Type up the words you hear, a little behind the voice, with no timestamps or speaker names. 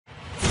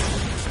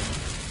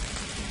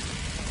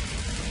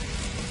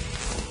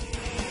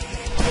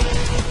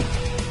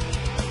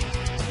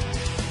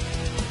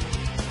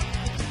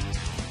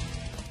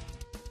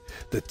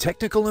The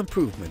technical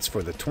improvements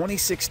for the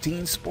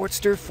 2016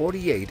 Sportster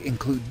 48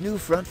 include new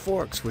front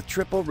forks with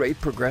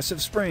triple-rate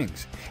progressive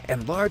springs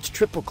and large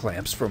triple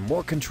clamps for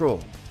more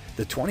control.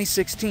 The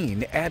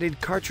 2016 added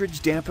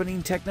cartridge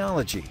dampening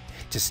technology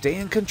to stay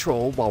in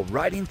control while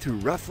riding through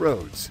rough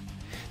roads.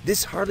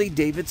 This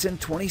Harley-Davidson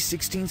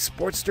 2016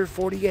 Sportster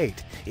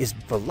 48 is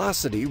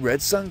Velocity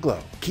Red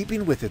Sunglow.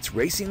 Keeping with its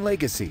racing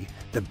legacy,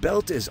 the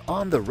belt is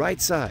on the right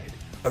side.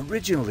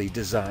 Originally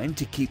designed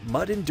to keep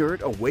mud and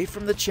dirt away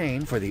from the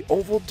chain for the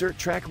oval dirt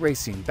track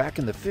racing back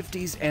in the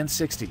 50s and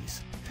 60s.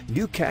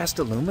 New cast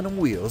aluminum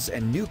wheels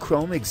and new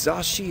chrome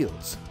exhaust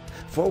shields.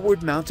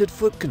 Forward-mounted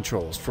foot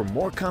controls for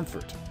more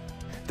comfort.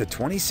 The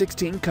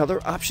 2016 color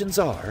options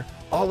are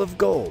olive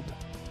gold,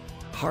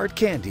 hard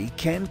candy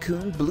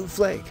Cancun blue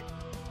flake,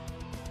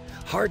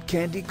 hard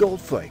candy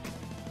gold flake,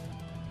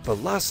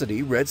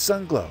 Velocity red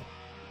sunglow,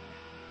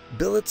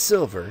 billet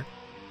silver,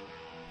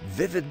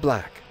 vivid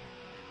black.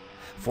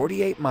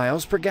 48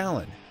 miles per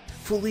gallon,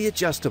 fully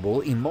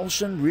adjustable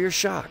emulsion rear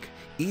shock.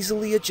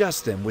 Easily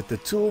adjust them with the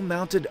tool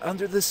mounted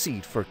under the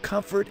seat for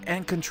comfort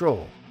and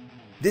control.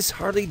 This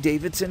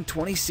Harley-Davidson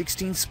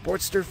 2016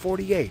 Sportster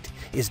 48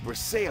 is for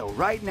sale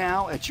right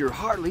now at your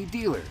Harley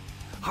dealer.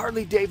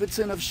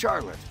 Harley-Davidson of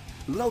Charlotte,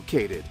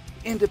 located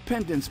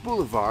Independence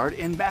Boulevard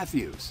in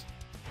Matthews.